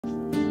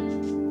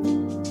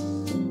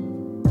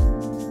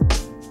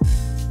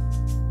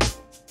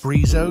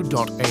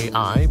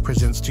Breezo.ai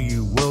presents to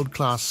you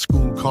world-class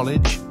school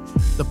college,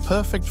 the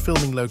perfect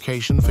filming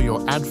location for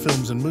your ad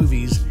films and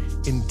movies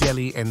in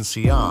Delhi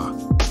NCR.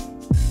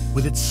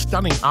 With its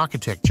stunning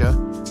architecture,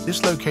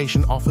 this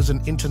location offers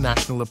an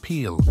international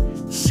appeal,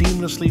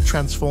 seamlessly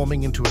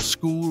transforming into a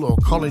school or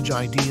college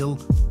ideal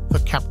for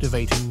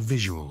captivating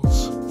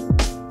visuals.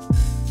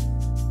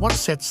 What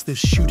sets this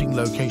shooting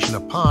location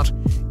apart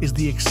is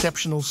the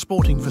exceptional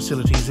sporting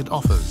facilities it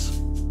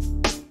offers.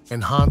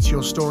 Enhance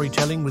your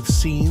storytelling with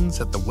scenes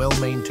at the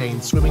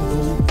well-maintained swimming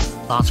pool,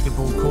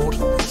 basketball court,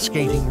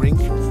 skating rink,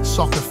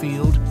 soccer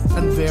field,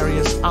 and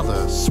various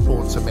other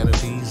sports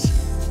amenities.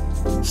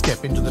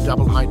 Step into the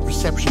double-height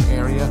reception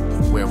area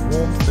where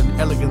warmth and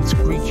elegance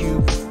greet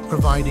you,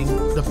 providing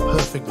the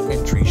perfect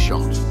entry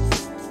shot.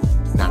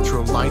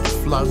 Natural light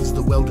floods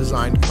the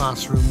well-designed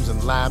classrooms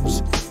and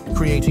labs,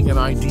 creating an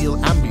ideal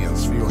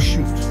ambience for your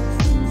shoot.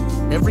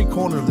 Every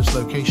corner of this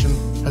location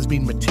has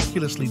been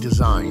meticulously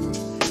designed,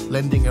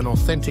 lending an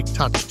authentic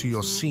touch to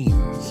your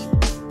scenes.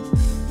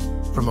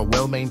 From a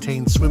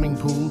well-maintained swimming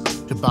pool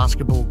to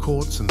basketball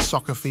courts and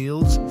soccer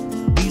fields,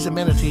 these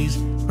amenities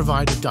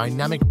provide a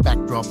dynamic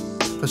backdrop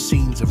for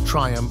scenes of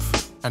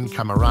triumph and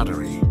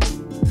camaraderie.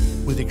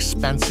 With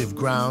expansive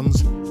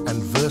grounds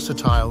and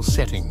versatile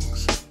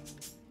settings.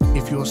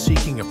 If you're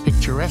seeking a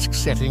picturesque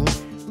setting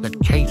that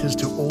caters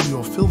to all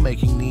your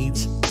filmmaking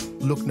needs,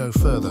 look no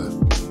further.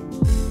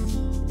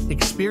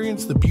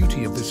 Experience the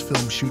beauty of this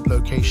film shoot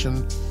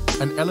location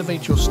and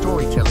elevate your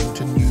storytelling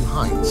to new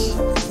heights.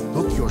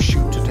 Book your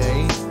shoot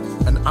today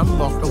and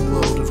unlock a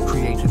world of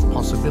creative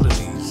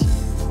possibilities.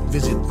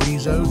 Visit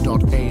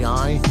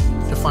Breezo.ai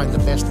to find the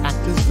best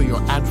actors for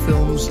your ad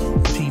films,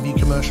 TV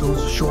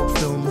commercials, short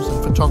films,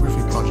 and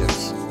photography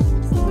projects.